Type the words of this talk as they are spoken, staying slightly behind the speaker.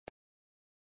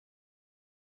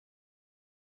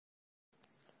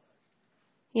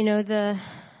You know, the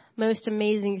most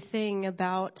amazing thing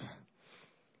about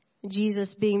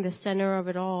Jesus being the center of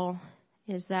it all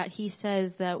is that he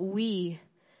says that we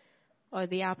are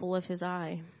the apple of his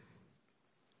eye.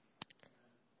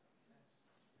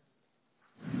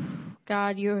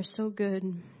 God, you are so good.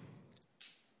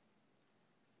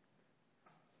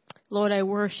 Lord, I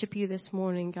worship you this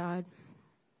morning, God.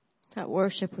 That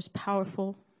worship was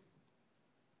powerful.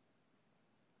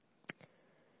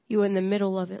 You were in the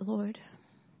middle of it, Lord.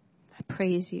 I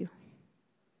praise you.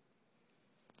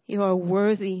 You are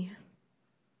worthy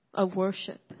of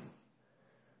worship,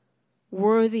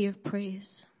 worthy of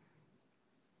praise.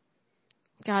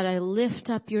 God, I lift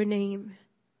up your name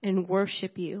and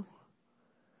worship you.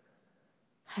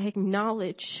 I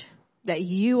acknowledge that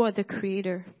you are the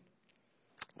creator,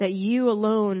 that you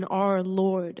alone are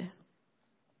Lord.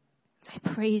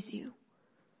 I praise you.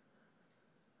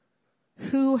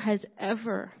 Who has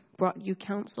ever brought you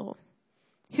counsel?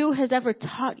 Who has ever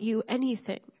taught you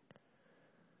anything?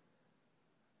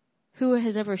 Who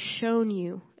has ever shown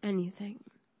you anything?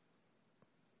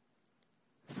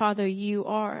 Father, you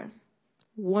are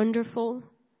wonderful,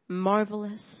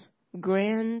 marvelous,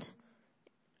 grand,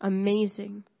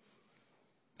 amazing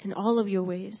in all of your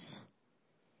ways.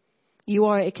 You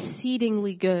are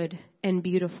exceedingly good and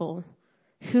beautiful.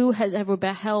 Who has ever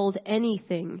beheld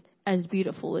anything as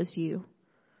beautiful as you?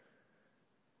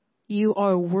 You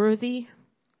are worthy.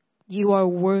 You are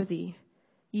worthy.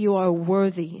 You are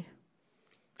worthy.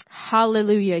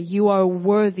 Hallelujah. You are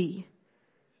worthy.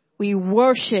 We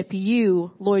worship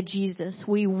you, Lord Jesus.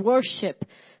 We worship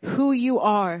who you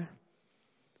are,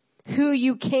 who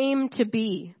you came to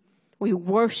be. We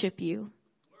worship you.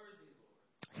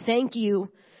 Thank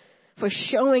you for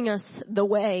showing us the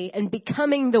way and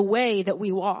becoming the way that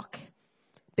we walk,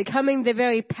 becoming the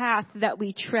very path that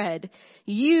we tread.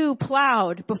 You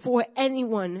plowed before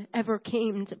anyone ever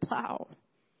came to plow.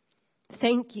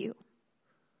 Thank you.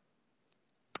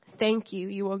 Thank you.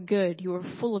 You are good. You are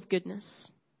full of goodness.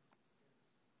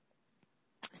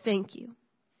 Thank you.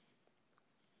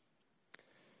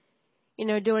 You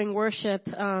know, during worship,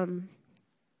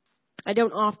 I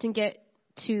don't often get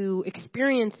to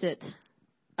experience it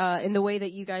in the way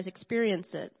that you guys experience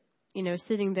it. You know,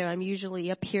 sitting there, I'm usually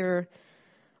up here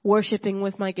worshiping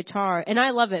with my guitar. And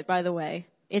I love it, by the way.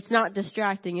 It's not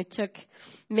distracting. It took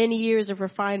many years of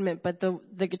refinement, but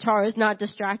the guitar is not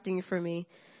distracting for me.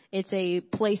 It's a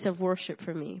place of worship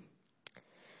for me.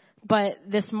 But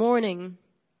this morning,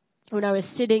 when I was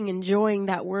sitting enjoying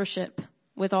that worship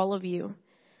with all of you,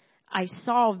 I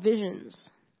saw visions.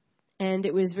 And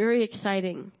it was very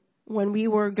exciting when we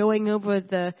were going over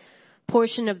the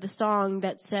portion of the song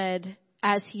that said,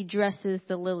 as he dresses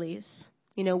the lilies,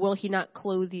 you know, will he not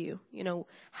clothe you? You know,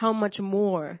 how much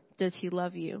more does he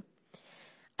love you?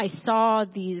 I saw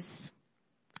these,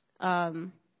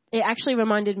 it actually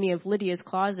reminded me of Lydia's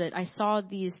closet. I saw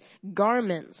these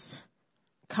garments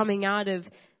coming out of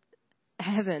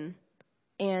heaven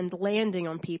and landing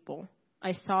on people.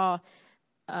 I saw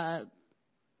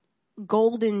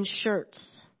golden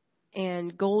shirts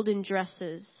and golden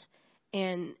dresses,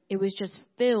 and it was just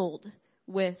filled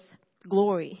with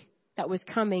glory that was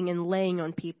coming and laying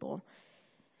on people.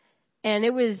 And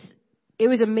it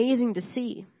was amazing to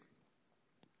see.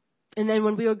 And then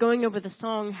when we were going over the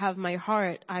song, Have My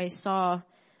Heart, I saw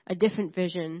a different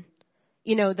vision.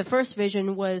 You know, the first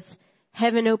vision was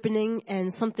heaven opening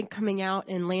and something coming out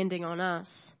and landing on us.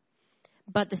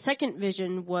 But the second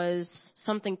vision was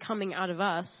something coming out of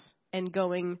us and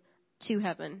going to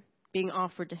heaven, being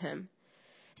offered to him.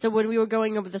 So when we were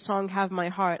going over the song, Have My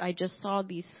Heart, I just saw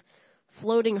these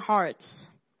floating hearts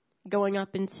going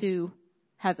up into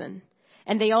heaven.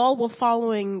 And they all were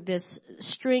following this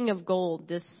string of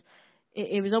gold.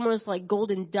 It was almost like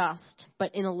golden dust,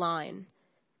 but in a line.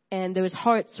 And those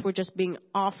hearts were just being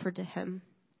offered to him.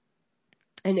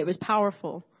 And it was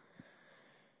powerful.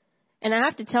 And I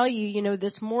have to tell you, you know,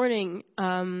 this morning,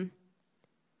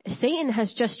 Satan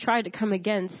has just tried to come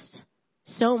against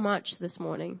so much this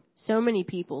morning, so many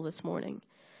people this morning.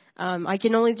 I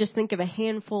can only just think of a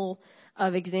handful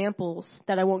of examples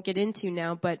that I won't get into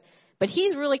now, but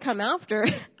he's really come after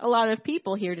a lot of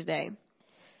people here today.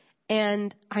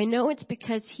 And I know it's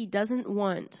because he doesn't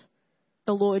want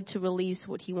the Lord to release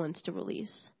what he wants to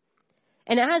release.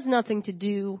 And it has nothing to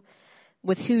do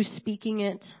with who's speaking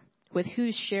it, with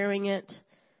who's sharing it.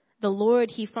 The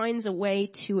Lord, he finds a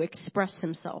way to express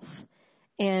himself.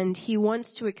 And he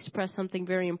wants to express something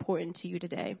very important to you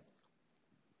today.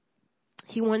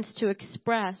 He wants to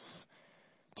express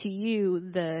to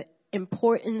you the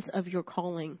importance of your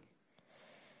calling.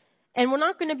 And we're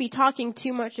not going to be talking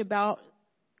too much about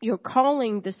your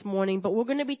calling this morning, but we're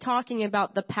going to be talking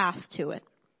about the path to it.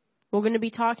 We're going to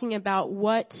be talking about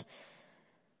what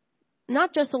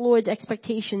not just the Lord's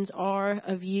expectations are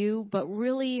of you, but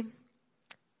really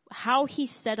how he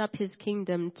set up his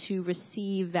kingdom to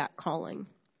receive that calling.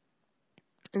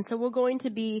 And so we're going to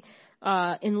be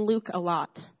in Luke a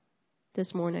lot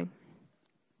this morning.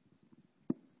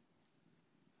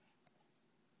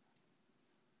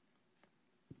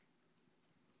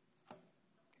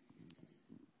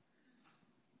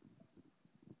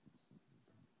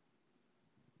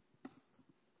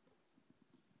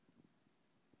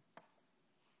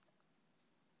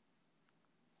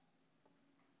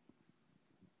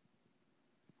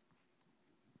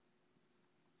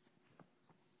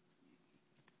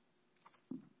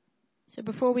 So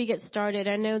before we get started,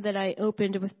 I know that I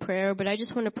opened with prayer, but I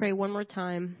just want to pray one more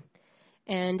time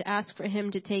and ask for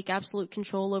him to take absolute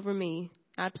control over me,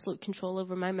 absolute control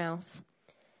over my mouth.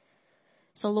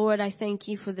 So Lord, I thank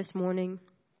you for this morning.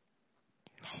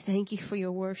 I thank you for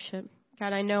your worship.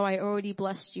 God, I know I already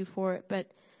blessed you for it, but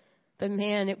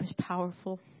man, it was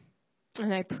powerful.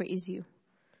 And I praise you.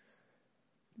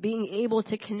 Being able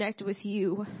to connect with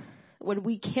you when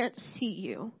we can't see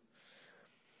you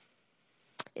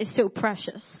is so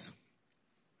precious,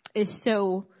 is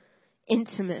so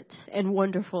intimate and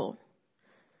wonderful.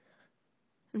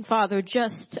 And Father,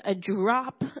 just a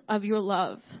drop of your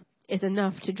love is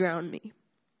enough to drown me.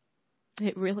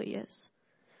 It really is.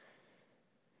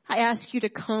 I ask you to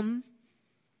come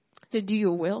to do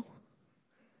your will.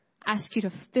 I ask you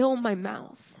to fill my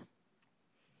mouth.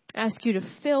 I ask you to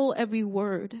fill every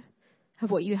word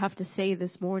of what you have to say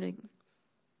this morning.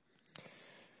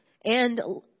 And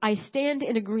I stand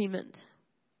in agreement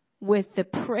with the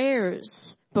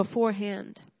prayers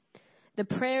beforehand, the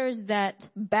prayers that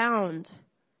bound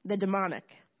the demonic.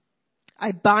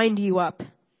 I bind you up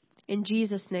in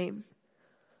Jesus' name.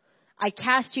 I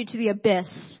cast you to the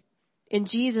abyss in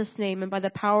Jesus' name, and by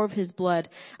the power of his blood,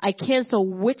 I cancel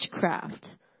witchcraft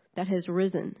that has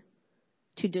risen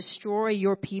to destroy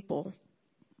your people.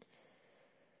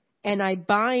 And I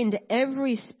bind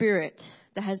every spirit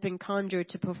that has been conjured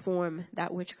to perform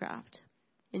that witchcraft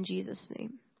in Jesus'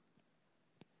 name.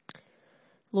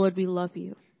 Lord, we love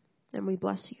you and we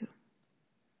bless you.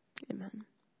 Amen.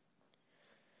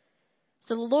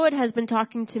 So the Lord has been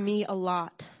talking to me a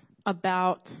lot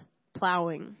about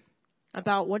plowing,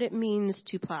 about what it means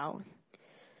to plow.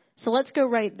 So let's go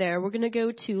right there. We're going to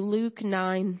go to Luke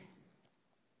 9.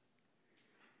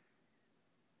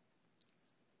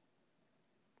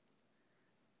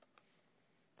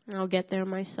 I'll get there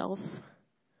myself.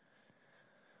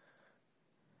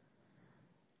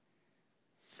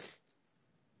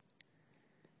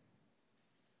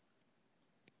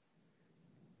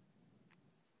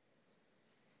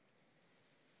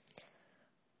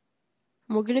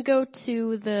 We're going to go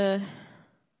to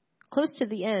close to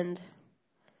the end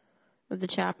of the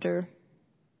chapter.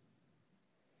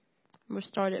 We'll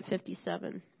start at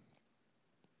 57.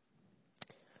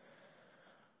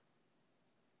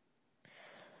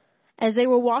 As they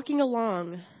were walking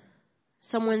along,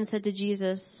 someone said to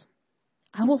Jesus,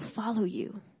 "I will follow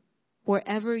you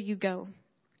wherever you go."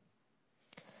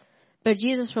 But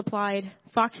Jesus replied,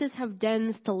 "Foxes have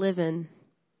dens to live in,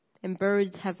 and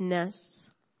birds have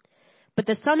nests. But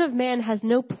the Son of Man has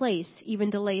no place even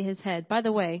to lay his head." By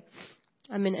the way,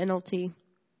 I'm in NLT.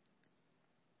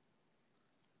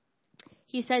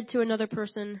 He said to another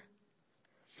person,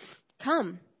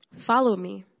 "Come, follow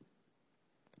me."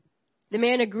 The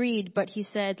man agreed, but he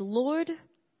said, "Lord,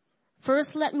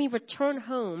 first let me return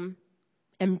home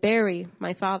and bury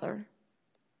my father."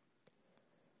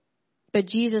 But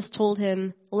Jesus told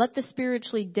him, "Let the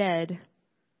spiritually dead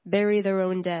bury their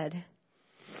own dead.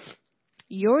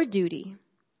 Your duty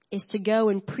is to go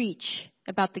and preach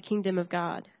about the kingdom of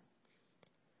God."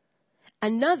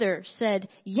 Another said,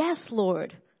 "Yes,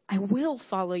 Lord, I will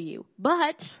follow you.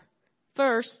 But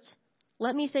first,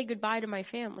 let me say goodbye to my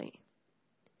family."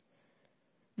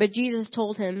 But Jesus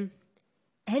told him,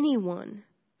 "Anyone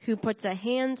who puts a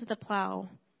hand to the plow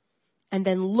and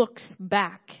then looks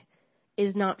back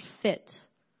is not fit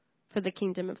for the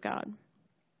kingdom of God."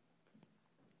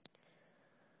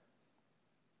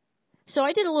 So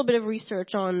I did a little bit of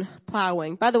research on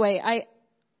plowing. By the way,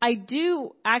 I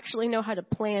do actually know how to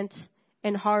plant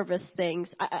and harvest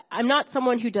things. I'm not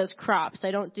someone who does crops. I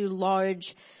don't do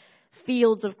large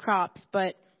fields of crops,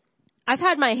 but I've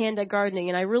had my hand at gardening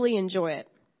and I really enjoy it.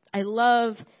 I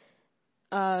love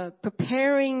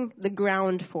preparing the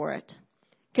ground for it.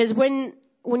 Because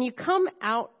when you come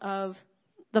out of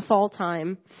the fall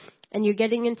time and you're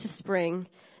getting into spring,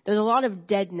 there's a lot of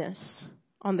deadness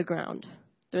on the ground.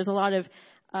 There's a lot of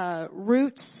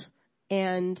roots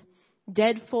and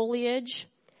dead foliage.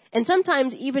 And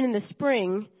sometimes even in the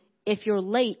spring, if you're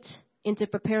late into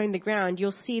preparing the ground,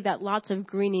 you'll see that lots of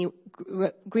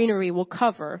greenery will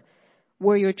cover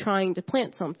where you're trying to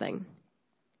plant something.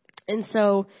 And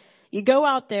so you go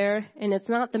out there, and it's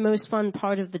not the most fun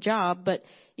part of the job, but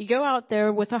you go out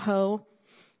there with a hoe,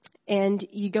 and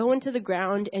you go into the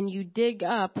ground, and you dig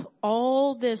up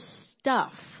all this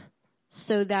stuff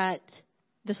so that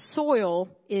the soil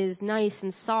is nice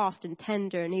and soft and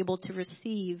tender and able to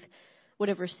receive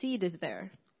whatever seed is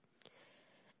there.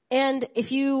 And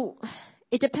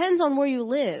it depends on where you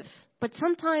live, but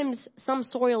sometimes some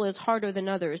soil is harder than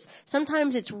others.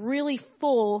 Sometimes it's really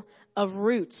full of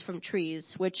roots from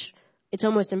trees, which it's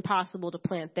almost impossible to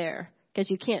plant there because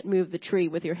you can't move the tree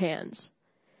with your hands.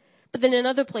 But then in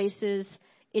other places,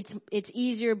 it's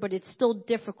easier, but it's still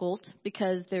difficult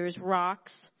because there's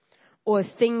rocks or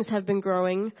things have been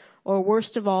growing, or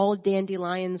worst of all,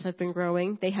 dandelions have been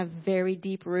growing. They have very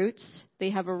deep roots.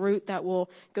 They have a root that will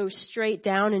go straight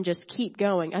down and just keep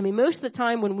going. I mean, most of the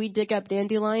time when we dig up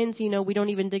dandelions, we don't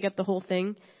even dig up the whole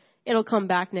thing. It'll come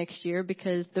back next year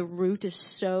because the root is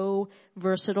so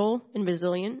versatile and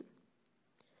resilient.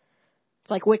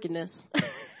 It's like wickedness,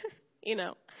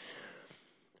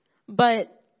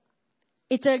 But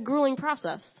it's a grueling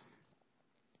process.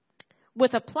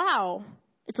 With a plow,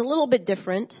 it's a little bit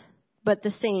different, but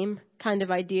the same kind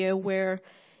of idea where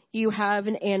you have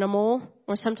an animal,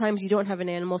 or sometimes you don't have an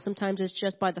animal. Sometimes it's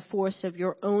just by the force of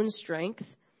your own strength.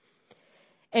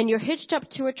 And you're hitched up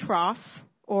to a trough,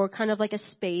 or kind of like a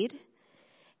spade.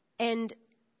 And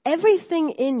everything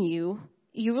in you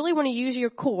really want to use your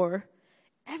core.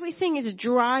 Everything is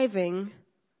driving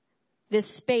this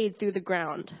spade through the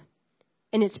ground.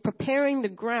 And it's preparing the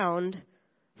ground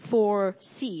for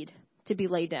seed to be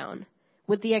laid down,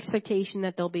 with the expectation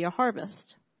that there'll be a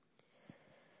harvest.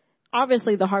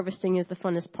 Obviously, the harvesting is the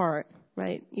funnest part,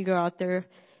 right? You go out there.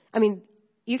 I mean,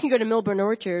 you can go to Milburn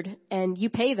Orchard and you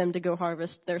pay them to go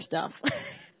harvest their stuff.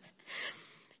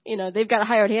 They've got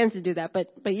hired hands to do that,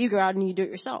 but you go out and you do it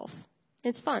yourself.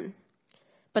 It's fun.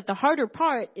 But the harder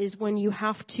part is when you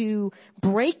have to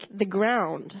break the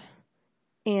ground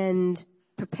and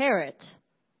prepare it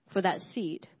for that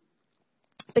seed.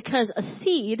 Because a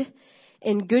seed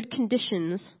in good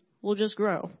conditions will just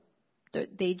grow.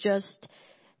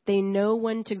 They know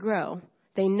when to grow.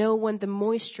 They know when the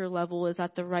moisture level is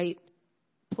at the right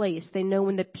place. They know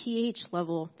when the pH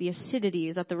level, the acidity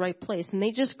is at the right place. And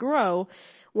they just grow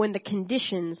when the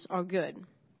conditions are good.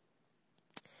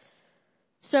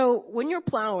 So when you're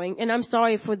plowing, and I'm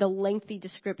sorry for the lengthy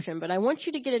description, but I want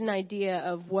you to get an idea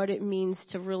of what it means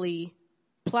to really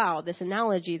plow, this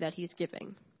analogy that he's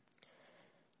giving.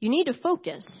 You need to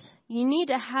focus. You need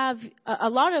to have, a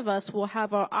lot of us will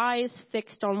have our eyes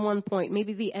fixed on one point,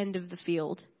 maybe the end of the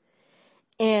field.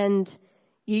 And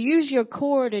you use your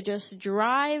core to just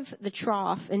drive the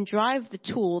trough and drive the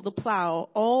tool, the plow,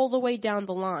 all the way down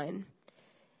the line.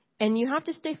 And you have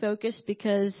to stay focused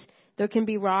because there can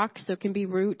be rocks, there can be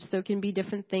roots, there can be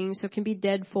different things, there can be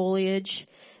dead foliage.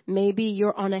 Maybe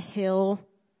you're on a hill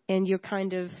and you're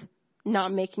kind of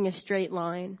not making a straight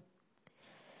line.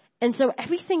 And so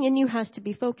everything in you has to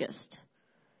be focused.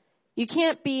 You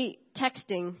can't be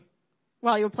texting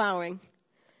while you're plowing.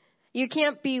 You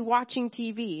can't be watching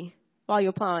TV while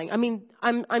you're plowing. I mean,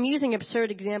 I'm using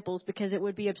absurd examples because it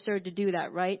would be absurd to do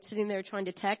that, right? Sitting there trying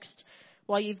to text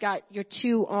while you've got your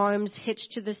two arms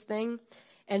hitched to this thing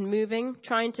and moving.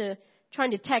 Trying to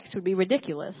text would be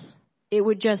ridiculous. It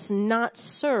would just not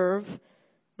serve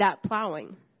that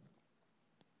plowing.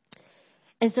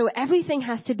 And so everything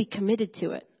has to be committed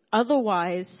to it.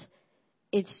 Otherwise,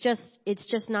 it's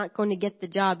just not going to get the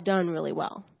job done really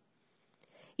well.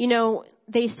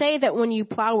 They say that when you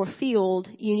plow a field,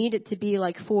 you need it to be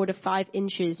like 4 to 5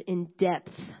 inches in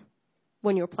depth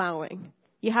when you're plowing.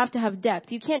 You have to have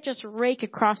depth. You can't just rake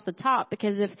across the top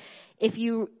because if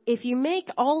you make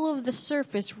all of the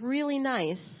surface really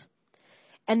nice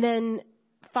and then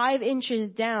 5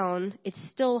 inches down, it's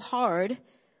still hard,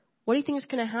 what do you think is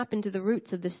going to happen to the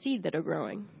roots of the seed that are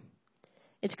growing?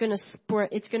 It's going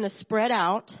to spread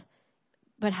out,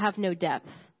 but have no depth.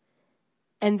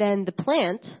 And then the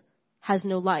plant has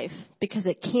no life because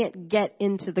it can't get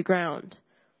into the ground.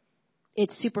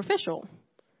 It's superficial.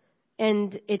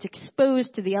 And it's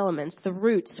exposed to the elements. The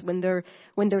roots, when they're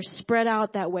spread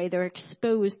out that way, they're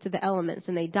exposed to the elements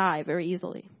and they die very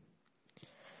easily.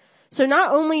 So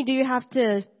not only do you have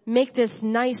to make this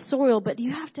nice soil, but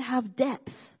you have to have depth.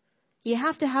 You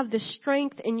have to have the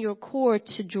strength in your core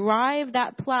to drive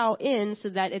that plow in so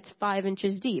that it's 5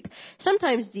 inches deep.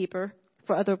 Sometimes deeper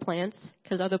for other plants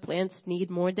because other plants need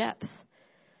more depth.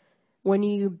 when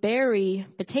you bury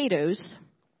potatoes,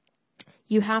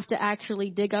 you have to actually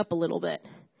dig up a little bit.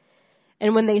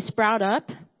 And when they sprout up,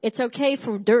 it's okay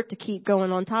for dirt to keep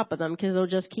going on top of them because they'll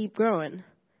just keep growing.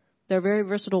 They're a very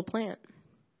versatile plant.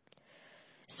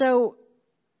 So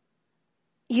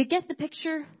you get the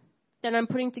picture that I'm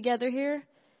putting together here?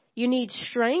 You need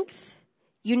strength.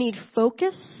 You need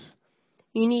focus.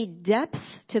 You need depth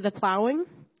to the plowing.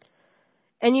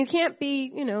 And you can't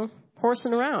be,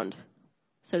 horsing around,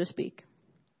 so to speak.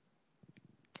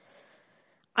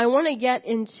 I want to get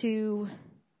into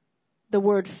the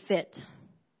word fit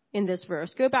in this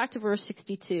verse. Go back to verse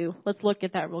 62. Let's look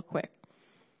at that real quick.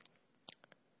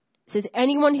 It says,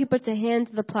 anyone who puts a hand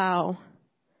to the plow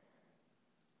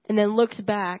and then looks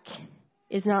back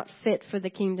is not fit for the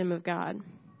kingdom of God.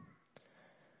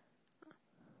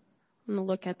 I'm going to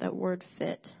look at that word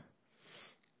fit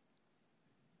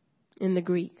in the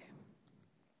Greek.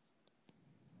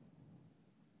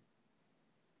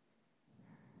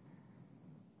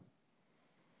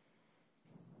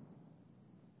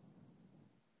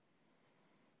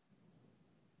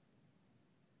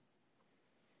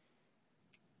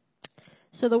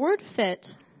 So the word fit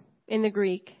in the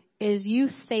Greek is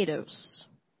euthetos.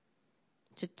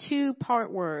 It's a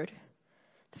two-part word.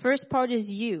 The first part is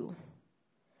you,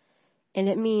 and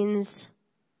it means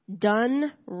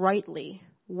done rightly,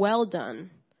 well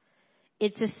done.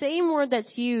 It's the same word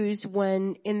that's used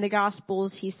when in the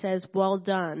Gospels he says, well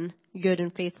done, good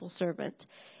and faithful servant.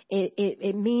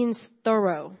 It means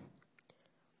thorough.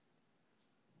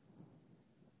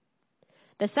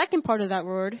 The second part of that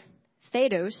word,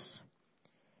 thetos,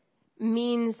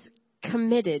 means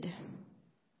committed.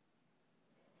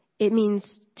 It means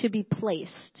to be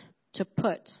placed, to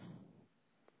put.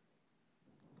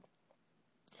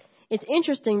 It's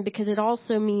interesting because it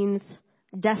also means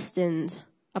destined,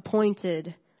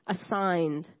 appointed,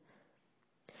 assigned.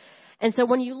 And so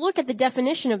when you look at the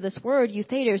definition of this word,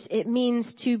 euthetos, it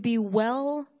means to be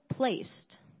well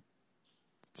placed,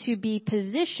 to be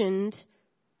positioned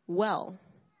well.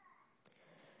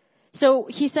 So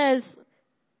he says,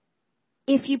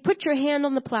 if you put your hand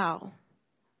on the plow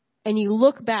and you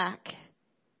look back,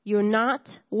 you're not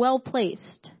well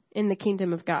placed in the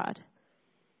kingdom of God.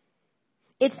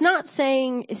 It's not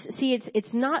saying,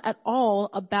 it's not at all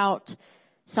about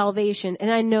salvation.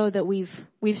 And I know that we've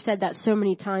said that so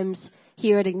many times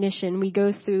here at Ignition. We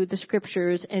go through the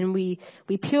scriptures and we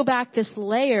peel back this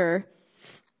layer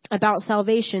about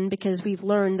salvation because we've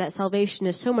learned that salvation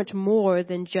is so much more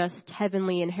than just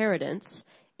heavenly inheritance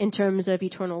in terms of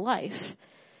eternal life.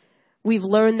 We've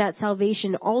learned that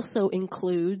salvation also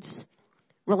includes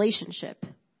relationship,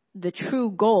 the true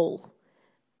goal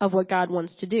of what God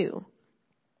wants to do.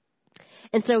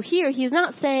 And so here, he's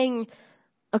not saying,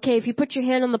 okay, if you put your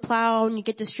hand on the plow and you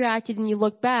get distracted and you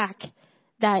look back,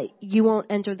 that you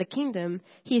won't enter the kingdom.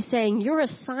 He's saying your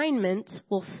assignment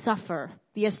will suffer.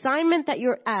 The assignment that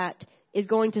you're at is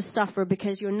going to suffer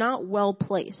because you're not well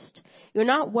placed. You're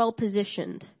not well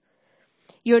positioned.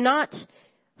 You're not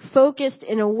focused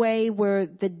in a way where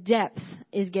the depth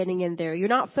is getting in there. You're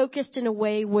not focused in a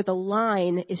way where the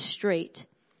line is straight.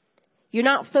 You're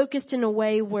not focused in a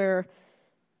way where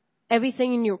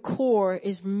everything in your core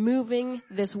is moving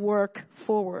this work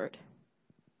forward.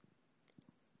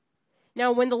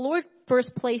 Now, when the Lord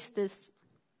first placed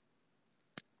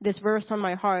this verse on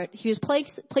my heart, he was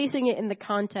placing it in the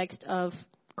context of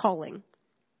calling.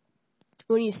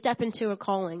 When you step into a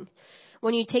calling,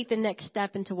 when you take the next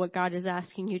step into what God is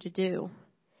asking you to do.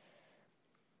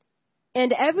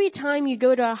 And every time you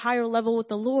go to a higher level with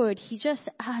the Lord, he just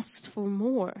asks for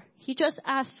more. He just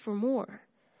asks for more.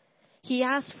 He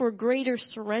asks for greater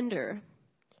surrender.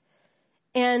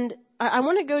 And I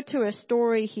want to go to a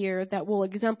story here that will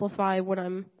exemplify what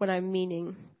I'm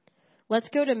meaning. Let's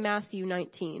go to Matthew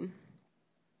 19.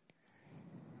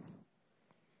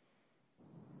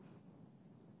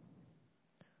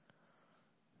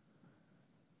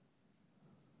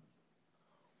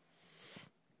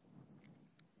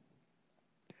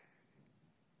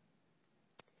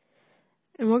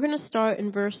 And we're going to start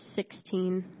in verse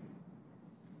 16.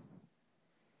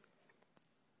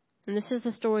 And this is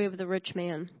the story of the rich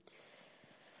man.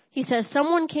 He says,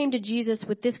 someone came to Jesus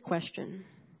with this question.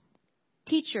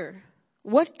 Teacher,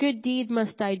 what good deed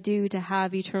must I do to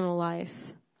have eternal life?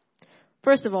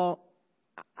 First of all,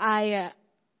 I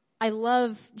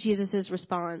love Jesus'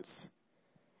 response.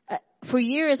 For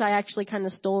years, I actually kind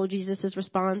of stole Jesus'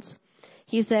 response.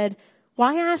 He said,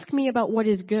 why ask me about what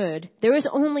is good? There is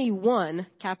only one,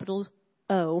 capital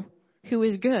O, who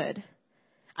is good.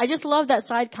 I just love that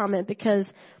side comment because,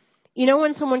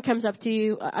 when someone comes up to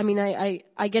you,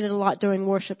 I get it a lot during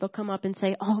worship. They'll come up and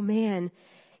say, oh man,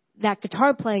 that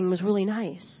guitar playing was really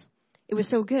nice. It was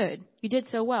so good. You did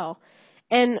so well.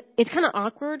 And it's kind of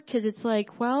awkward because it's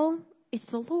like, well, it's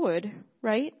the Lord,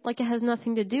 right? Like it has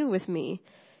nothing to do with me.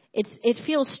 It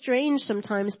feels strange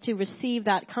sometimes to receive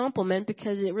that compliment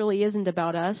because it really isn't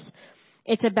about us.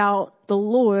 It's about the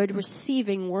Lord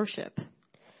receiving worship.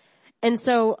 And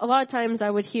so a lot of times I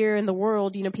would hear in the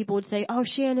world, people would say, oh,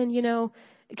 Shannon,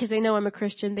 because they know I'm a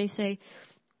Christian, they say,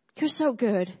 you're so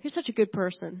good. You're such a good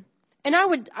person. And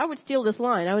I would steal this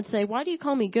line. I would say, why do you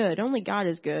call me good? Only God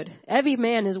is good. Every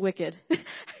man is wicked.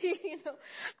 It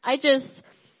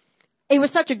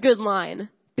was such a good line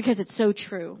because it's so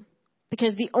true.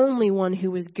 Because the only one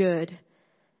who is good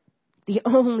is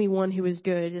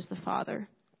the Father.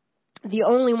 The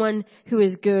only one who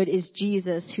is good is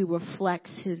Jesus, who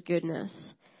reflects his goodness.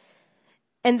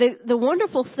 And the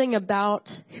wonderful thing about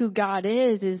who God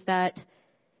is that,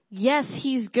 yes,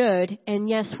 he's good, and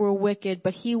yes, we're wicked,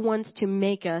 but he wants to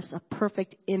make us a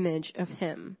perfect image of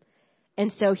him.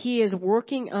 And so he is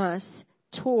working us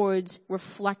towards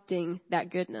reflecting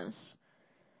that goodness.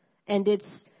 And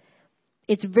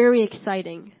it's very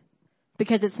exciting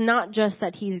because it's not just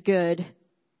that he's good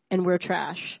and we're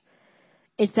trash.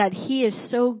 It's that he is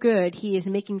so good, he is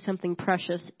making something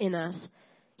precious in us.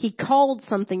 He called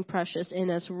something precious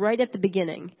in us right at the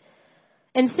beginning.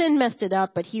 And sin messed it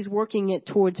up, but he's working it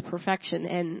towards perfection.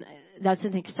 And that's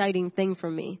an exciting thing for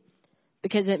me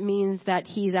because it means that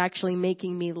he's actually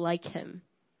making me like him.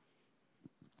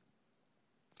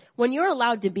 When you're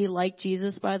allowed to be like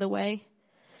Jesus, by the way,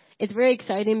 it's very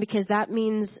exciting because that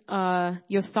means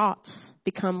your thoughts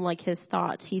become like his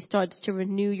thoughts. He starts to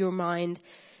renew your mind.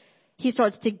 He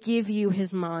starts to give you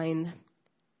his mind.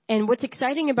 And what's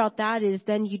exciting about that is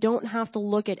then you don't have to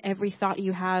look at every thought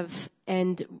you have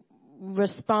and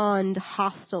respond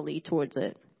hostilely towards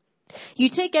it. You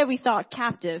take every thought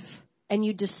captive and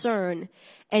you discern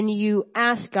and you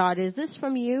ask God, is this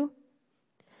from you?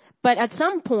 But at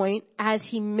some point, as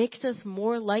he makes us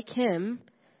more like him,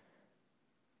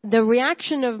 the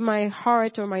reaction of my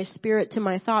heart or my spirit to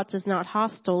my thoughts is not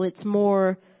hostile. It's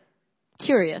more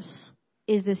curious.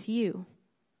 Is this you?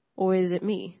 Or is it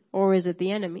me? Or is it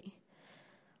the enemy?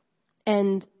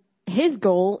 And his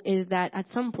goal is that at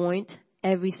some point,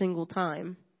 every single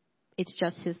time, it's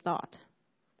just his thought.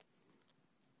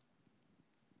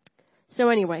 So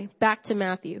anyway, back to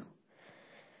Matthew.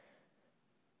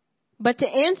 But to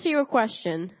answer your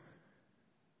question,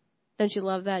 don't you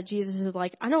love that? Jesus is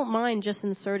like, I don't mind just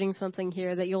inserting something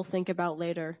here that you'll think about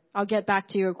later. I'll get back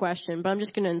to your question, but I'm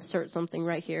just going to insert something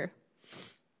right here.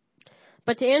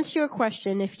 But to answer your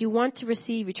question, if you want to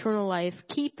receive eternal life,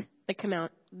 keep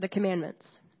the commandments.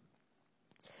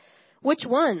 Which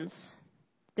ones?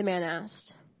 The man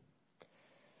asked.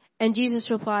 And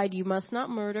Jesus replied, you must not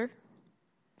murder.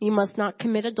 You must not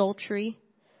commit adultery.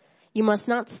 You must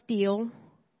not steal.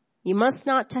 You must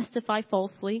not testify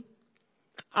falsely.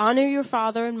 Honor your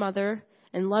father and mother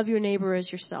and love your neighbor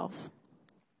as yourself.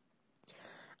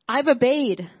 I've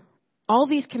obeyed all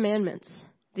these commandments,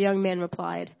 the young man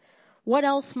replied. What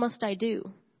else must I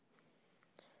do?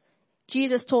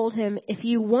 Jesus told him, if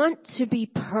you want to be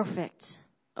perfect.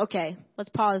 Okay, let's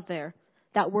pause there.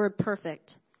 That word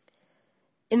perfect.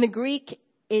 In the Greek,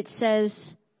 it says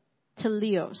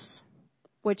teleos,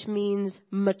 which means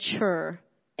mature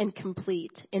and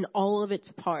complete in all of its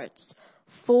parts.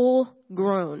 Full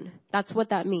grown. That's what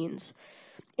that means.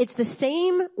 It's the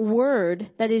same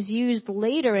word that is used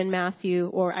later in Matthew,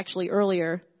 or actually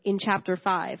earlier in chapter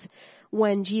 5,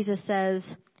 when Jesus says,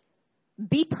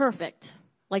 be perfect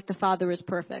like the Father is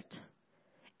perfect.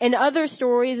 In other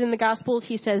stories in the Gospels,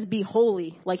 he says, be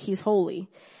holy like he's holy.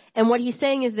 And what he's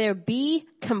saying is there, be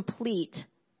complete,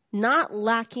 not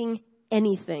lacking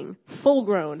anything, full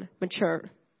grown, mature.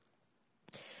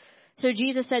 So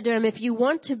Jesus said to him, if you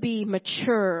want to be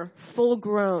mature, full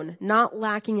grown, not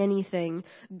lacking anything,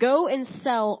 go and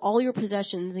sell all your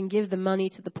possessions and give the money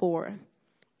to the poor,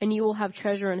 and you will have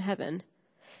treasure in heaven.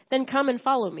 Then come and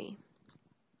follow me.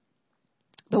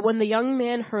 But when the young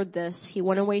man heard this, he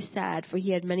went away sad, for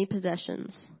he had many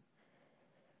possessions.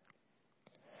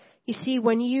 You see,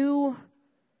 when you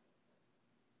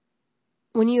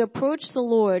approach the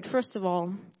Lord, first of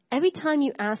all, every time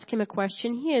you ask him a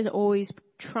question, he is always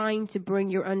trying to bring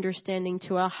your understanding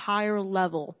to a higher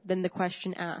level than the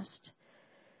question asked.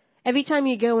 Every time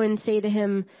you go and say to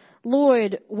him,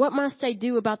 Lord, what must I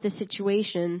do about this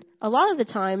situation? A lot of the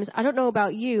times, I don't know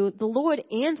about you, the Lord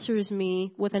answers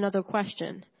me with another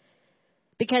question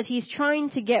because he's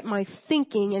trying to get my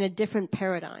thinking in a different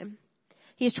paradigm.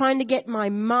 He's trying to get my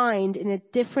mind in a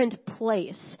different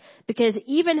place because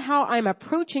even how I'm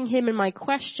approaching him in my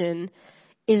question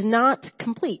is not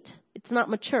complete. It's not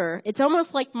mature. It's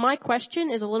almost like my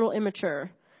question is a little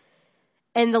immature.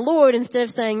 And the Lord, instead of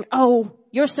saying, oh,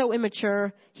 you're so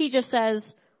immature, he just says,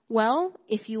 well,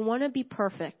 if you want to be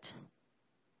perfect,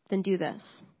 then do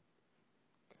this.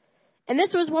 And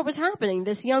this was what was happening.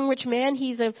 This young rich man,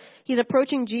 he's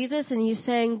approaching Jesus and he's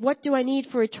saying, what do I need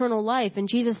for eternal life? And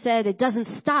Jesus said, it doesn't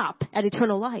stop at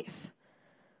eternal life.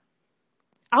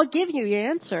 I'll give you your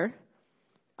answer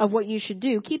of what you should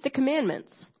do. Keep the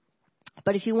commandments.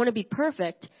 But if you want to be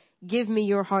perfect, give me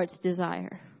your heart's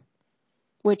desire,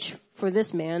 which for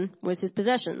this man was his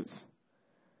possessions.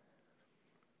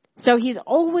 So he's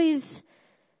always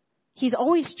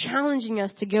challenging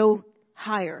us to go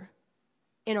higher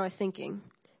in our thinking.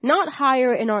 Not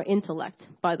higher in our intellect,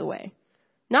 by the way.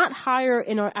 Not higher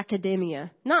in our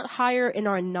academia. Not higher in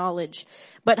our knowledge.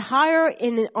 But higher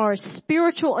in our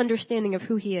spiritual understanding of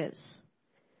who he is.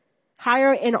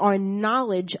 Higher in our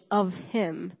knowledge of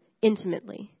him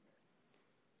intimately.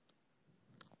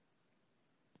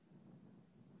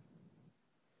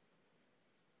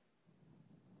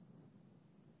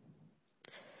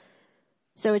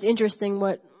 So it's interesting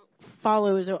what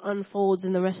follows or unfolds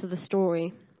in the rest of the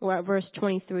story. We're at verse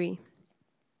 23.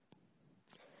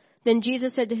 Then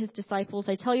Jesus said to his disciples,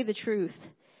 I tell you the truth.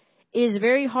 It is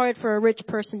very hard for a rich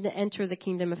person to enter the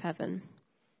kingdom of heaven.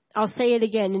 I'll say it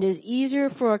again. It is easier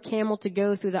for a camel to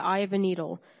go through the eye of a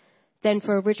needle than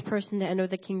for a rich person to enter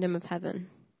the kingdom of heaven.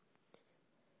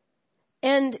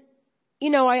 And,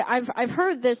 you know, I've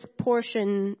heard this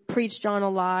portion preached on a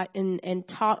lot and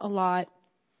taught a lot.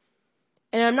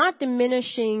 And I'm not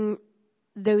diminishing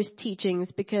those teachings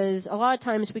because a lot of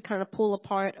times we kind of pull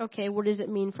apart, okay, what does it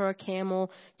mean for a camel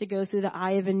to go through the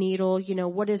eye of a needle? You know,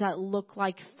 what does that look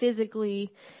like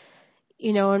physically?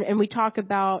 You know, and we talk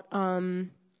about,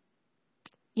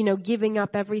 you know, giving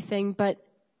up everything. But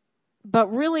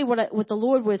really what the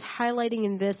Lord was highlighting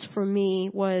in this for me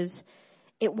was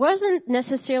it wasn't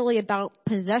necessarily about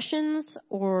possessions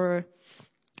or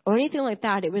anything like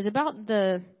that. It was about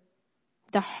the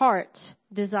heart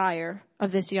desire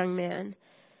of this young man.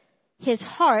 His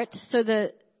heart, so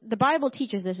the Bible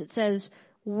teaches this. It says,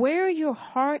 where your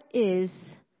heart is,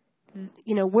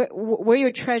 you know, where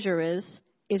your treasure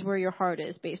is where your heart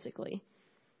is, basically.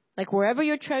 Like wherever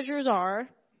your treasures are,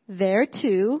 there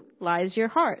too lies your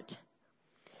heart.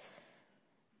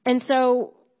 And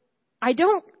so I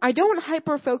don't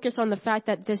hyper focus on the fact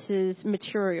that this is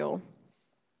material.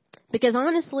 Because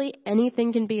honestly,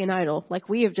 anything can be an idol. Like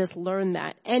we have just learned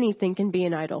that. Anything can be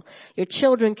an idol. Your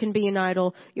children can be an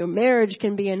idol. Your marriage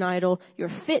can be an idol. Your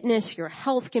fitness, your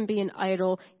health can be an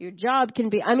idol. Your job can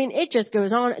be, I mean, it just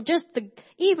goes on. Just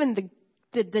even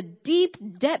the deep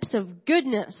depths of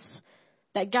goodness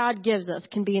that God gives us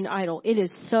can be an idol. It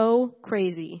is so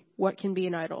crazy what can be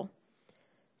an idol.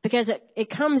 Because it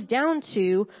comes down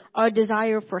to our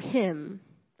desire for Him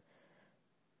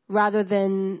rather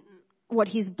than what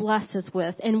He's blessed us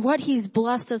with. And what He's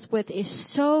blessed us with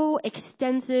is so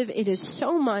extensive. It is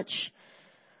so much.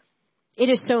 It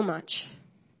is so much.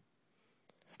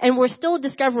 And we're still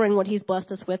discovering what He's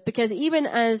blessed us with, because even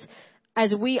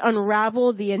as we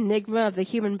unravel the enigma of the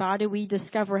human body, we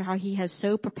discover how He has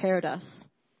so prepared us.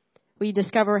 We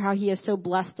discover how He has so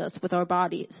blessed us with our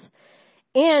bodies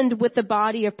and with the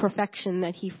body of perfection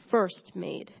that He first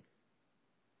made,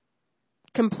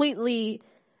 completely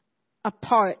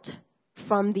apart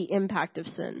from the impact of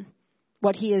sin.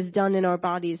 What He has done in our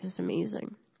bodies is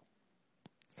amazing.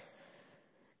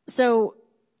 So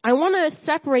I want to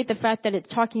separate the fact that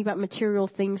it's talking about material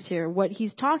things here. What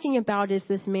He's talking about is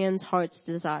this man's heart's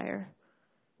desire,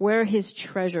 where his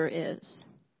treasure is.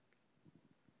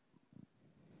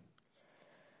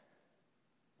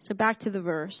 So back to the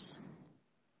verse.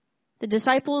 The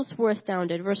disciples were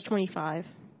astounded. Verse 25.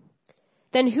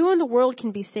 Then who in the world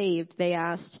can be saved? They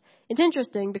asked. It's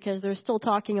interesting because they're still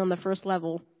talking on the first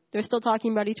level. They're still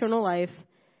talking about eternal life.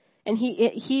 And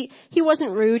he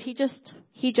wasn't rude. He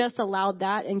just allowed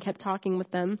that and kept talking with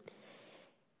them.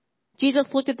 Jesus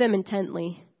looked at them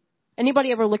intently.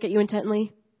 Anybody ever look at you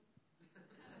intently?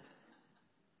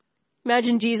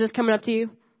 Imagine Jesus coming up to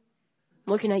you,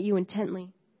 looking at you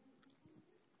intently.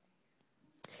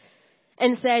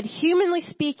 And said, humanly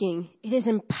speaking, it is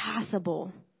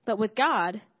impossible. But with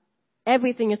God,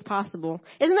 everything is possible.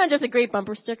 Isn't that just a great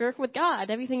bumper sticker? With God,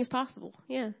 everything is possible.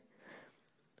 Yeah.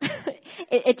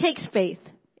 It takes faith.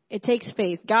 It takes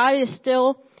faith. God is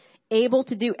still able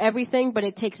to do everything, but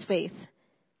it takes faith.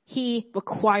 He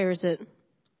requires it.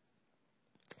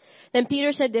 Then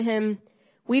Peter said to him,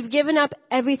 we've given up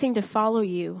everything to follow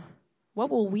you.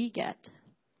 What will we get?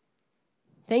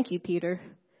 Thank you, Peter.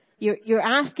 You're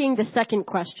asking the second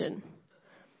question.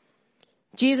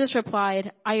 Jesus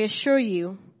replied, I assure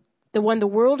you that when the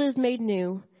world is made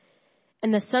new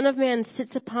and the Son of Man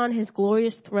sits upon his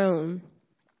glorious throne,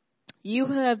 you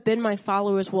who have been my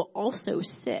followers will also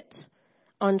sit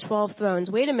on 12 thrones.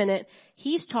 Wait a minute.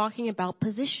 He's talking about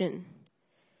position.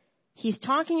 He's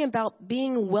talking about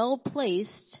being well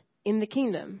placed in the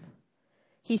kingdom.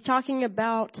 He's talking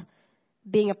about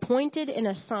being appointed and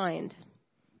assigned.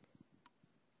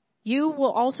 You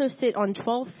will also sit on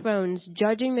 12 thrones,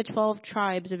 judging the 12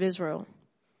 tribes of Israel.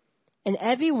 And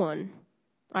everyone,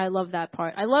 I love that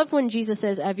part. I love when Jesus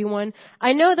says everyone.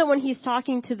 I know that when he's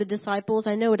talking to the disciples,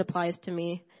 I know it applies to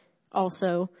me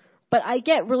also. But I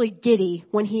get really giddy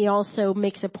when he also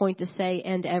makes a point to say,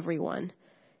 and everyone.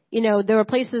 You know, there are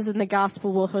places in the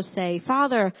gospel where he'll say,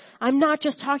 Father, I'm not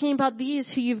just talking about these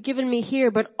who you've given me here,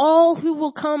 but all who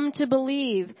will come to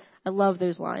believe. I love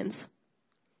those lines.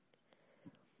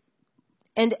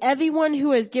 And everyone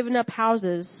who has given up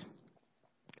houses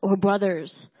or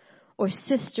brothers or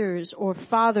sisters or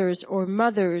fathers or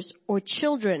mothers or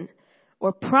children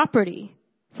or property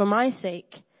for my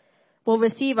sake will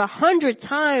receive 100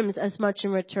 times as much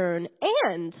in return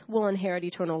and will inherit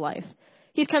eternal life.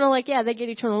 He's kind of like, yeah, they get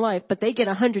eternal life, but they get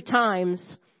 100 times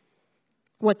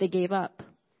what they gave up.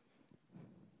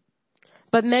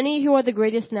 But many who are the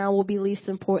greatest now will be least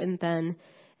important then,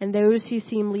 and those who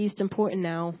seem least important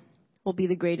now will be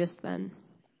the greatest then.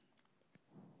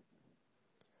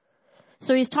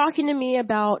 So he's talking to me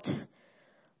about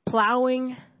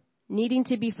plowing, needing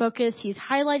to be focused. He's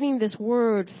highlighting this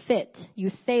word fit,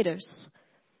 euthetos,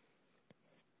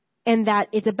 and that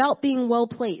it's about being well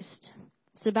placed.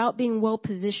 It's about being well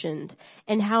positioned,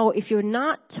 and how if you're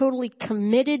not totally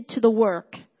committed to the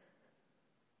work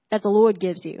that the Lord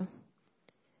gives you,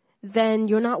 then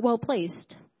you're not well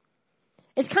placed.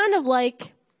 It's kind of like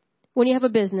when you have a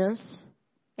business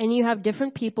and you have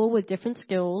different people with different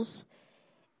skills,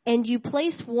 and you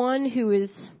place one who is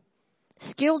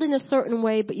skilled in a certain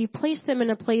way, but you place them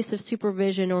in a place of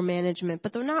supervision or management,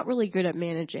 but they're not really good at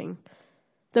managing.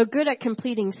 They're good at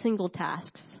completing single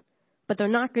tasks, but they're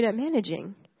not good at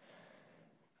managing.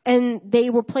 And they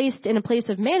were placed in a place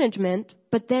of management,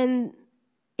 but then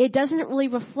it doesn't really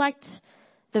reflect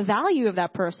the value of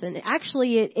that person.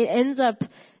 Actually, it ends up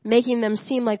making them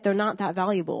seem like they're not that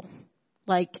valuable.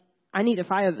 Like, I need to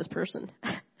fire this person.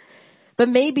 But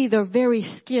maybe they're very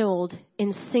skilled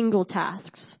in single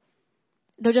tasks.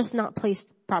 They're just not placed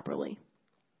properly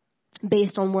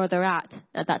based on where they're at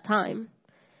that time.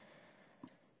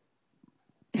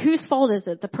 Whose fault is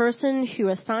it? The person who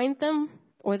assigned them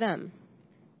or them?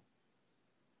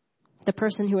 The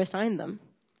person who assigned them,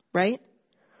 right?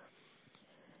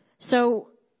 So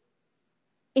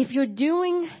if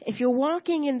you're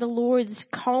walking in the Lord's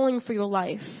calling for your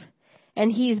life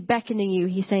and he's beckoning you,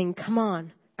 he's saying, come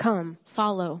on, come,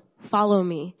 follow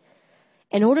me.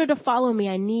 In order to follow me,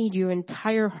 I need your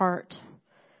entire heart.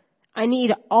 I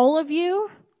need all of you,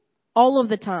 all of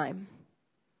the time.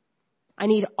 I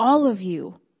need all of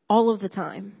you, all of the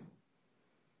time.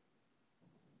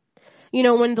 You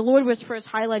know, when the Lord was first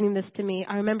highlighting this to me,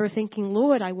 I remember thinking,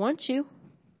 Lord, I want you.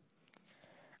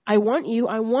 I want you.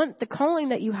 I want the calling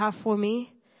that you have for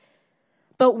me.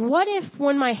 But what if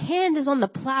when my hand is on the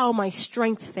plow, my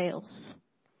strength fails?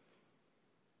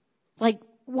 Like,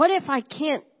 what if I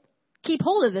can't keep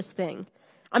hold of this thing?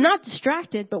 I'm not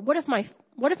distracted, but what if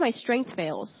my strength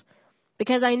fails?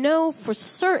 Because I know for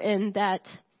certain that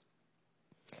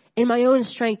in my own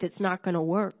strength, it's not going to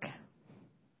work.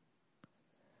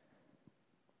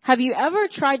 Have you ever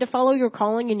tried to follow your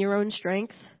calling in your own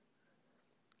strength?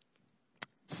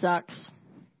 It sucks.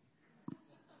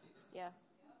 Yeah.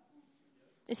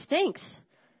 It stinks.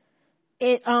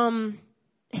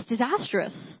 It's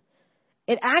disastrous.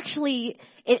 It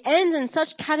ends in such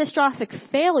catastrophic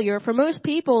failure. For most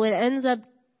people, it ends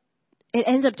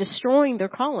up destroying their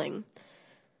calling.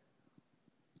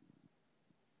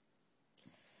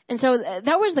 And so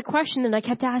that was the question that I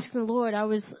kept asking the Lord. I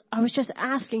was just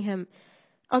asking him,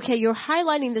 okay, you're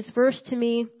highlighting this verse to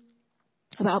me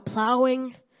about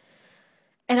plowing,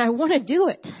 and I want to do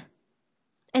it.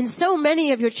 And so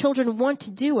many of your children want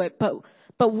to do it, but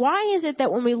why is it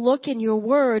that when we look in your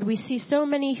word, we see so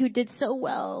many who did so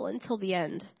well until the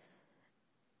end?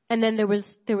 And then there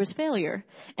was failure.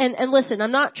 And listen,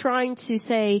 I'm not trying to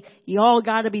say you all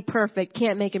got to be perfect,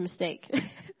 can't make a mistake.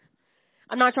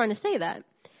 I'm not trying to say that.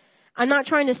 I'm not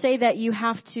trying to say that you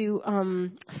have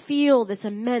to feel this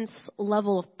immense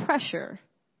level of pressure.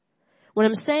 What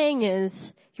I'm saying is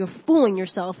you're fooling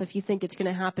yourself if you think it's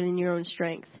going to happen in your own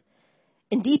strength.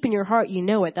 And deep in your heart, you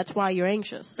know it. That's why you're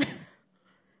anxious.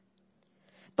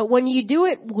 But when you do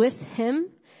it with him,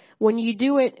 when you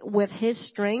do it with his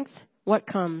strength, what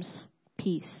comes?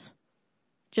 Peace.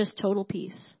 Just total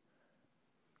peace.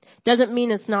 Doesn't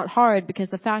mean it's not hard, because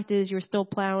the fact is you're still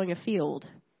plowing a field.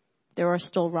 There are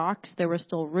still rocks. There are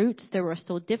still roots. There are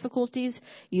still difficulties.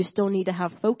 You still need to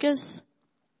have focus.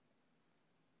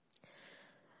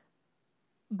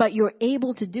 But you're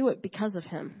able to do it because of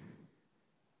him.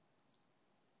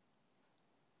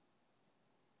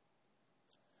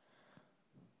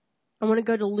 I want to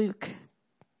go to Luke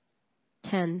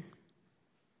 10.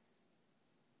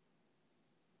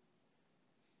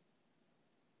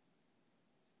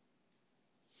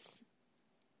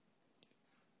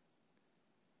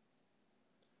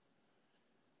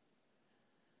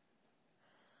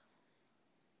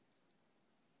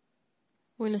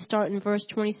 We're going to start in verse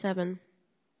 27.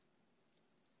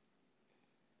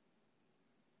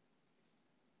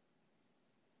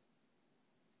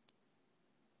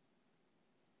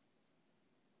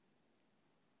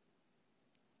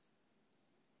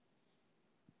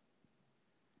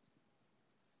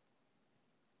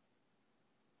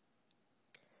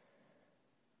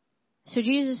 So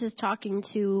Jesus is talking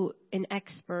to an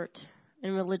expert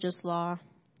in religious law.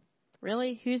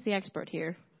 Really? Who's the expert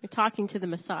here? We're talking to the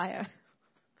Messiah.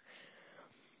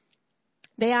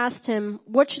 They asked him,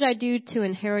 what should I do to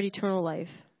inherit eternal life?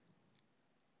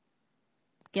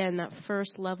 Again, that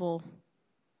first level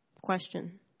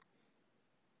question.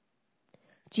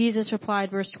 Jesus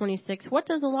replied, verse 26, what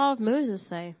does the law of Moses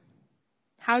say?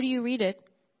 How do you read it?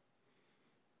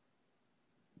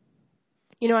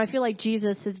 You know, I feel like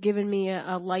Jesus has given me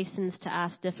a license to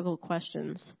ask difficult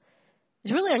questions.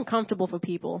 It's really uncomfortable for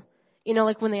people. You know,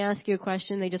 like when they ask you a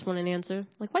question, they just want an answer.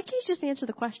 Like, why can't you just answer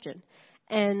the question?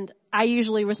 And I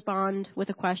usually respond with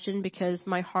a question because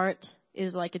my heart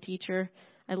is like a teacher.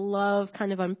 I love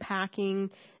kind of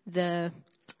unpacking the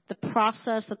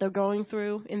process that they're going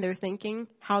through in their thinking,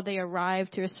 how they arrive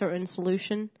to a certain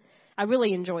solution. I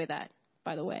really enjoy that,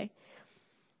 by the way.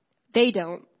 They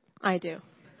don't. I do.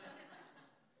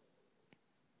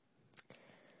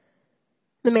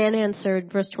 The man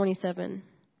answered, verse 27,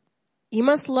 you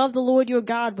must love the Lord your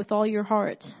God with all your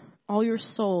heart, all your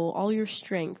soul, all your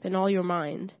strength, and all your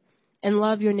mind, and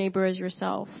love your neighbor as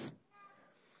yourself.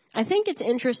 I think it's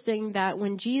interesting that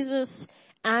when Jesus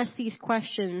asked these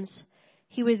questions,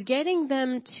 he was getting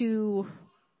them to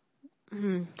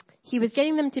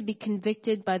be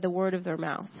convicted by the word of their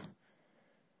mouth.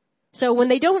 So when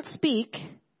they don't speak,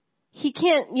 he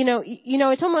can't,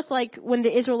 it's almost like when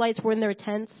the Israelites were in their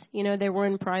tents, they were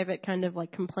in private kind of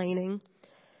like complaining.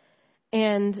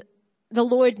 And the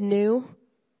Lord knew,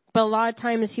 but a lot of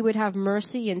times he would have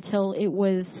mercy until it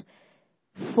was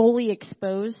fully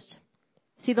exposed.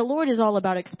 See, the Lord is all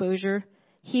about exposure.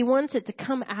 He wants it to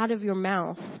come out of your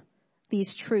mouth,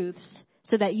 these truths,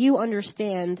 so that you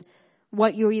understand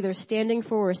what you're either standing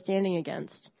for or standing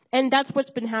against. And that's what's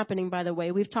been happening, by the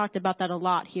way. We've talked about that a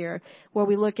lot here, where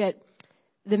we look at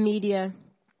the media,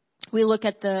 we look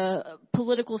at the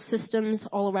political systems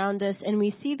all around us, and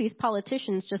we see these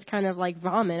politicians just kind of like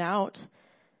vomit out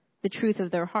the truth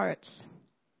of their hearts.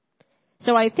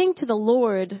 So I think to the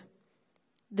Lord,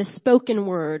 the spoken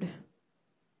word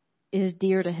is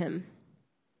dear to him.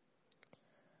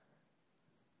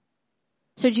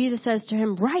 So Jesus says to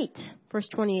him, right, verse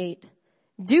 28,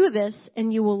 do this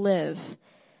and you will live.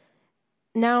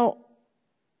 Now,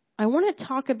 I want to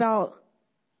talk about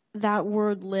that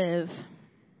word live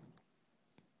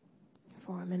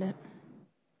for a minute.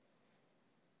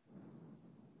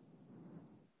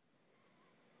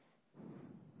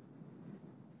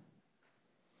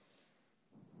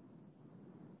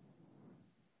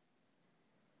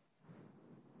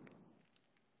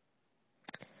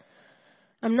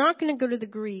 I'm not going to go to the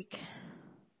Greek,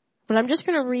 but I'm just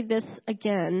going to read this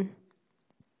again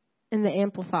in the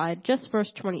Amplified, just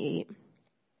verse 28.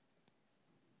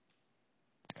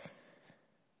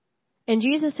 And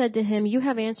Jesus said to him, you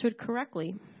have answered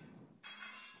correctly.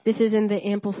 This is in the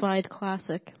Amplified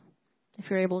Classic, if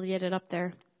you're able to get it up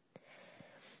there.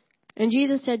 And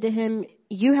Jesus said to him,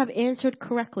 you have answered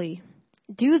correctly.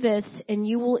 Do this and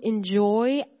you will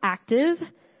enjoy active,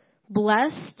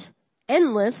 blessed,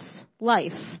 endless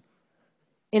life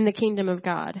in the kingdom of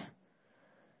God.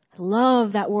 I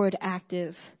love that word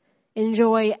active.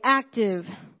 Enjoy active,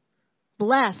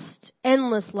 blessed,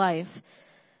 endless life.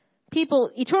 People,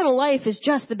 eternal life is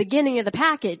just the beginning of the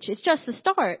package. It's just the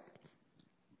start.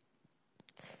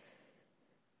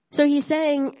 So he's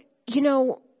saying,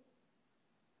 you're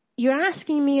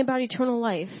asking me about eternal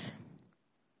life.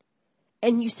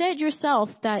 And you said yourself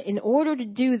that in order to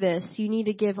do this, you need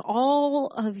to give all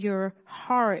of your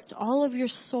heart, all of your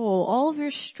soul, all of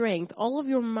your strength, all of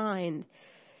your mind.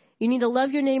 You need to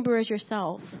love your neighbor as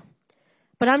yourself.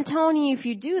 But I'm telling you, if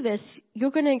you do this,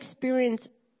 you're going to experience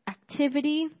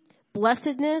activity,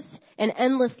 blessedness, and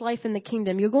endless life in the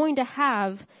kingdom. You're going to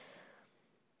have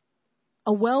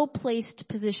a well-placed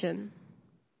position.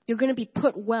 You're going to be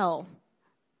put well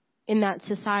in that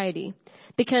society.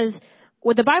 Because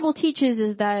what the Bible teaches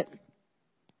is that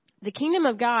the kingdom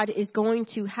of God is going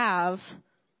to have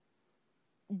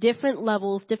different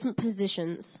levels, different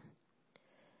positions.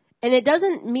 And it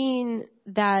doesn't mean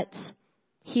that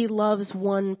he loves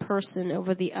one person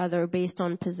over the other based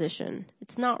on position.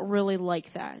 It's not really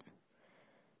like that.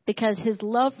 Because his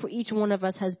love for each one of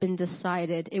us has been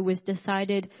decided. It was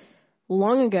decided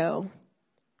long ago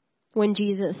when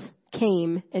Jesus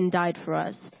came and died for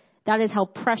us. That is how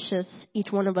precious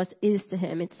each one of us is to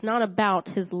him. It's not about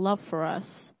his love for us.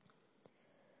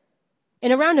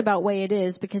 In a roundabout way it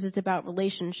is, because it's about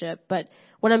relationship. But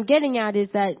what I'm getting at is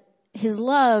that his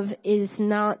love is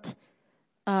not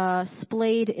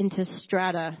splayed into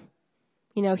strata.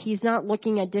 You know, he's not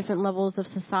looking at different levels of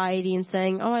society and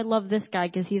saying, oh, I love this guy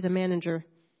because he's a manager.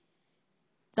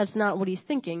 That's not what he's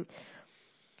thinking.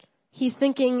 He's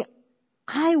thinking,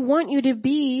 I want you to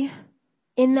be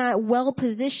in that well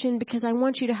position because I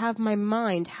want you to have my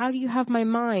mind. How do you have my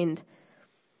mind?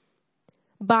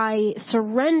 By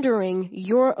surrendering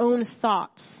your own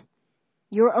thoughts,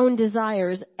 your own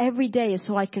desires every day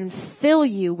so I can fill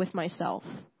you with myself.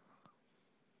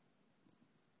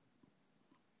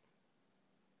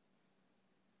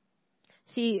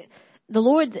 See, the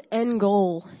Lord's end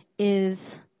goal is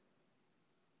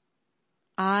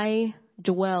I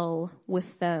dwell with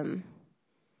them.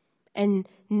 And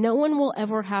no one will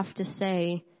ever have to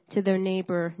say to their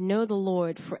neighbor, know the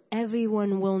Lord, for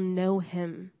everyone will know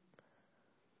him.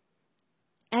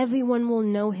 Everyone will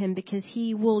know him because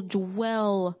he will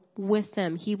dwell with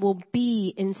them. He will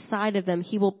be inside of them.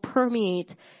 He will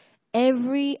permeate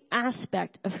every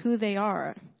aspect of who they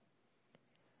are.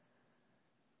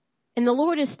 And the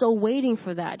Lord is still waiting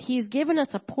for that. He's given us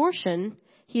a portion.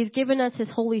 He's given us his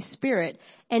Holy Spirit.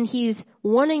 And he's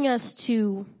wanting us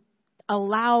to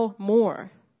allow more.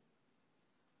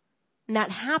 And that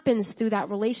happens through that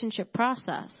relationship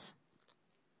process.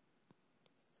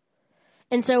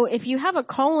 And so if you have a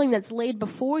calling that's laid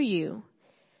before you,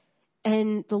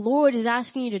 and the Lord is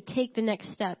asking you to take the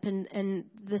next step, and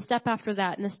the step after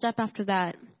that, and the step after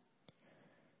that,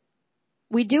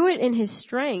 we do it in his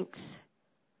strength.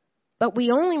 But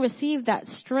we only receive that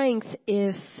strength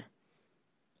if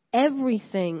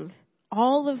everything,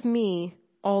 all of me,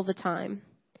 all the time.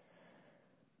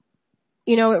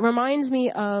 You know, it reminds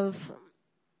me of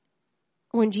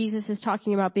when Jesus is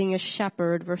talking about being a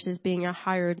shepherd versus being a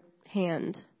hired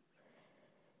hand.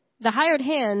 The hired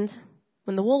hand,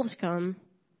 when the wolves come,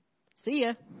 see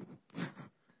ya.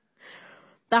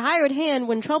 The hired hand,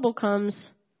 when trouble comes,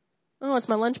 oh, it's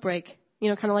my lunch break. You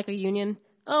know, kind of like a union.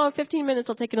 Oh, 15 minutes,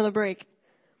 I'll take another break.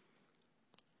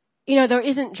 You know, there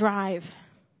isn't drive.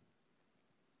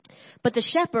 But the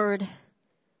shepherd,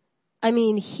 I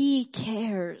mean, he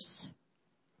cares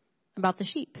about the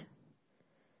sheep.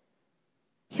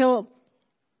 He'll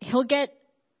get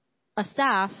a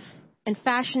staff and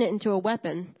fashion it into a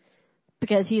weapon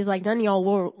because he's like, none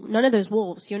of those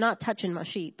wolves, you're not touching my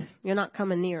sheep. You're not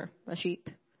coming near my sheep.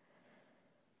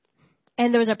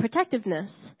 And there's a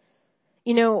protectiveness.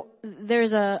 You know,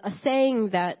 there's a saying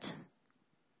that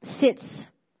sits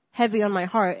heavy on my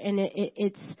heart, and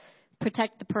it's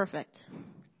protect the perfect.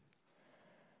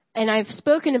 And I've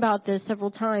spoken about this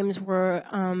several times where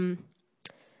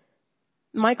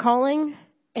my calling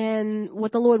and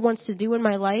what the Lord wants to do in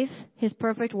my life, his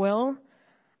perfect will,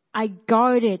 I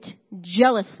guard it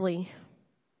jealously.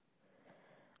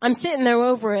 I'm sitting there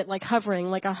over it like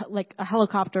hovering, like a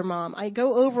helicopter mom. I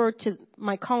go over to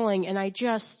my calling and I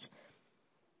just,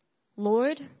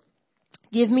 Lord,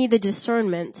 give me the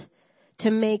discernment to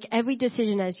make every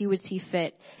decision as you would see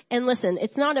fit. And listen,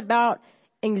 it's not about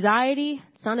anxiety.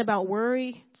 It's not about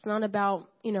worry. It's not about,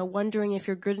 wondering if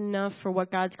you're good enough for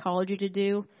what God's called you to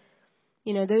do.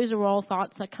 Those are all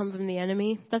thoughts that come from the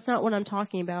enemy. That's not what I'm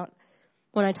talking about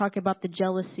when I talk about the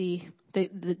jealousy,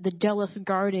 the jealous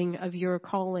guarding of your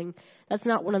calling. That's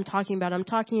not what I'm talking about. I'm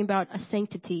talking about a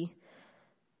sanctity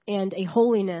and a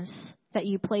holiness that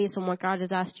you place on what God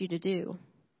has asked you to do.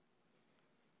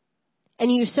 And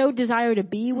you so desire to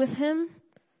be with him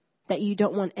that you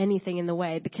don't want anything in the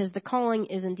way, because the calling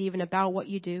isn't even about what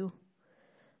you do.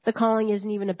 The calling isn't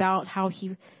even about how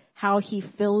he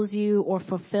fills you or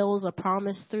fulfills a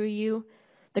promise through you.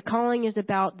 The calling is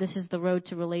about, this is the road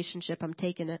to relationship. I'm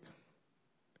taking it.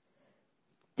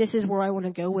 This is where I want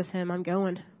to go with him. I'm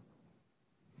going.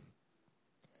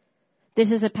 This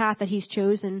is a path that he's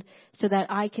chosen so that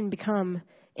I can become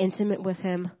intimate with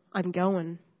him, I'm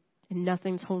going, and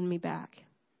nothing's holding me back.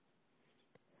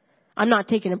 I'm not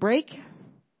taking a break.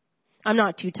 I'm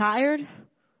not too tired.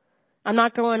 I'm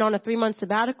not going on a 3-month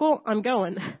sabbatical. I'm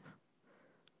going.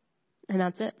 And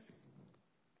that's it.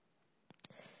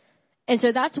 And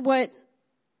so that's what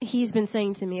he's been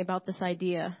saying to me about this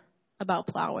idea about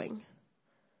plowing.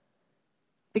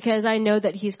 Because I know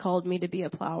that he's called me to be a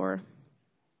plower.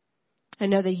 I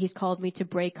know that he's called me to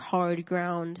break hard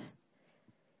ground.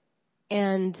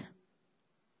 And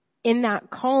in that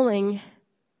calling,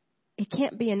 it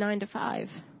can't be a 9 to 5.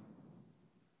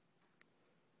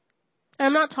 And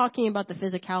I'm not talking about the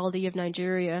physicality of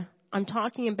Nigeria. I'm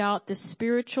talking about the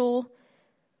spiritual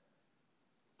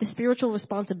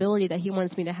responsibility that he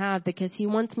wants me to have, because he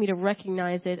wants me to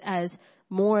recognize it as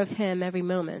more of him every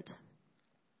moment.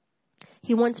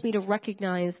 He wants me to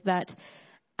recognize that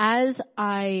as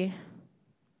I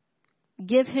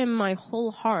give him my whole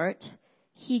heart,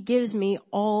 he gives me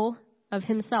all of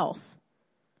himself.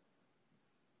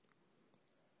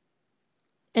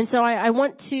 And so I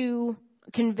want to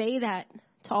convey that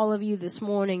to all of you this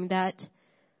morning, that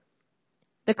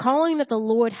the calling that the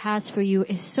Lord has for you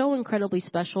is so incredibly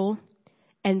special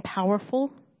and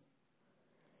powerful.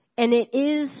 And it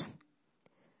is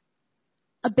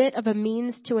a bit of a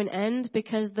means to an end,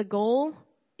 because the goal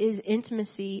is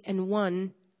intimacy and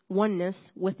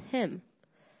oneness with him.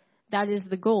 That is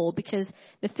the goal. Because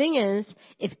the thing is,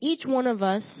 if each one of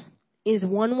us is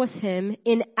one with him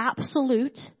in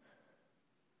absolute,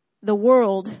 the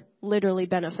world literally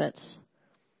benefits.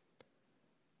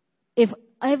 If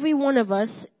every one of us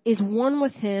is one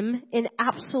with him in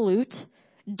absolute,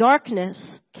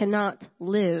 darkness cannot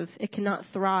live. It cannot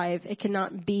thrive. It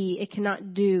cannot be. It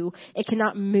cannot do. It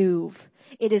cannot move.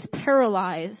 It is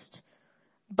paralyzed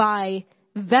by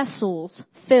vessels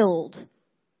filled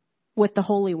with the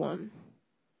Holy One.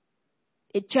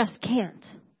 It just can't.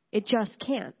 It just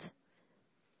can't.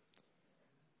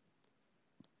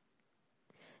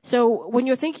 So when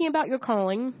you're thinking about your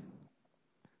calling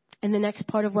and the next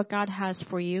part of what God has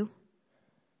for you,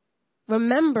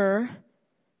 remember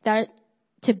that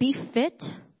to be fit,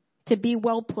 to be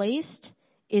well placed,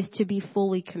 is to be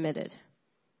fully committed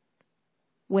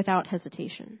without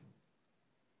hesitation.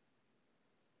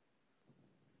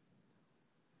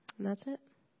 And that's it.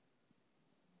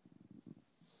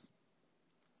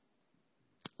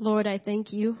 Lord, I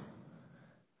thank you.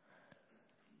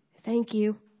 Thank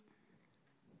you.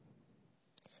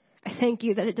 I thank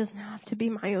you that it doesn't have to be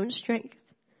my own strength.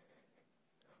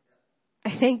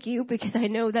 I thank you because I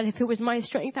know that if it was my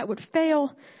strength, I would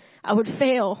fail. I would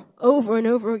fail over and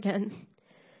over again.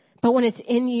 But when it's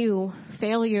in you,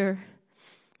 failure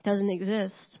doesn't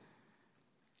exist.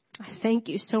 I thank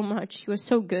you so much. You are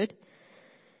so good.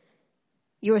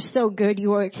 You are so good.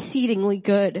 You are exceedingly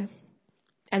good.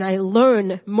 And I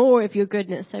learn more of your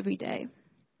goodness every day.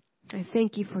 I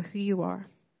thank you for who you are.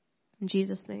 In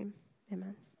Jesus' name,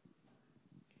 amen.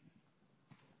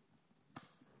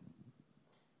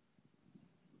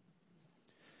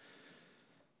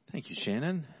 Thank you,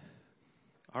 Shannon.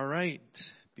 All right.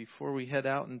 Before we head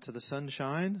out into the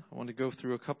sunshine, I want to go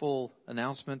through a couple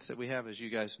announcements that we have. As you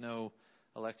guys know,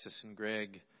 Alexis and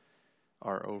Greg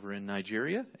are over in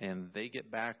Nigeria, and they get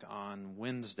back on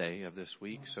Wednesday of this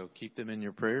week, so keep them in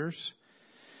your prayers.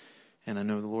 And I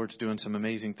know the Lord's doing some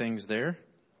amazing things there.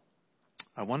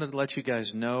 I wanted to let you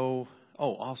guys know,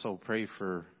 also pray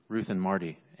for Ruth and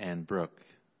Marty and Brooke.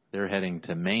 They're heading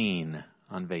to Maine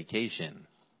on vacation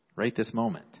right this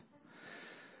moment.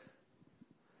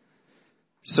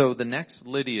 So the next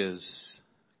Lydia's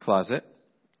Closet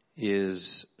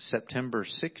is September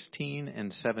 16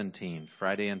 and 17,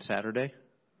 Friday and Saturday,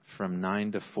 from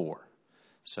 9 to 4.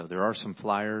 So there are some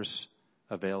flyers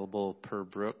available per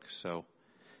Brooke, so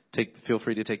feel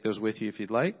free to take those with you if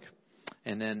you'd like.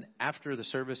 And then after the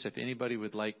service, if anybody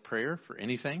would like prayer for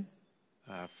anything,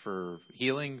 for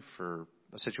healing, for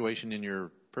a situation in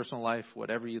your personal life,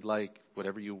 whatever you'd like,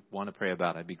 whatever you want to pray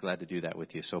about, I'd be glad to do that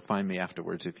with you. So find me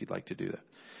afterwards if you'd like to do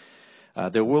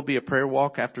that. There will be a prayer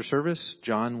walk after service.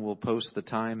 John will post the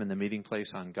time and the meeting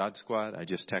place on God Squad. I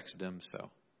just texted him.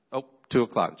 2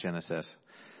 o'clock, Jenna says.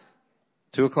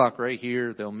 2 o'clock right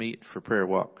here. They'll meet for prayer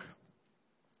walk.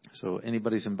 So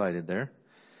anybody's invited there.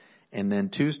 And then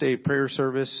Tuesday prayer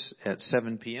service at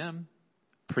 7 p.m.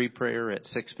 Pre-prayer at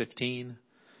 6:15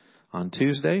 on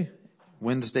Tuesday.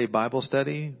 Wednesday Bible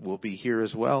study will be here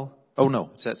as well. Oh,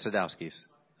 no, it's at Sadowski's.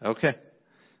 Okay.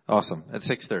 Awesome. At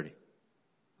 6:30.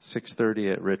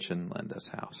 6:30 at Rich and Linda's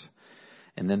house.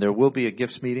 And then there will be a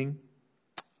gifts meeting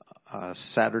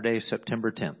Saturday,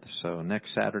 September 10th. So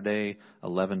next Saturday,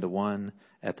 11 to 1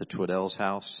 at the Twiddell's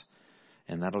house.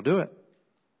 And that'll do it.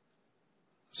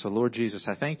 So, Lord Jesus,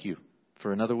 I thank you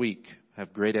for another week. I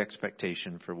have great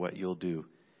expectation for what you'll do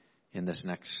in this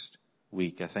next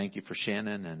week. I thank you for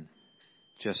Shannon and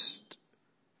just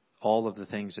all of the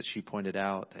things that she pointed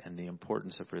out and the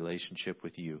importance of relationship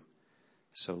with you.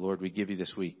 So, Lord, we give you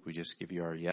this week. We just give you our yes.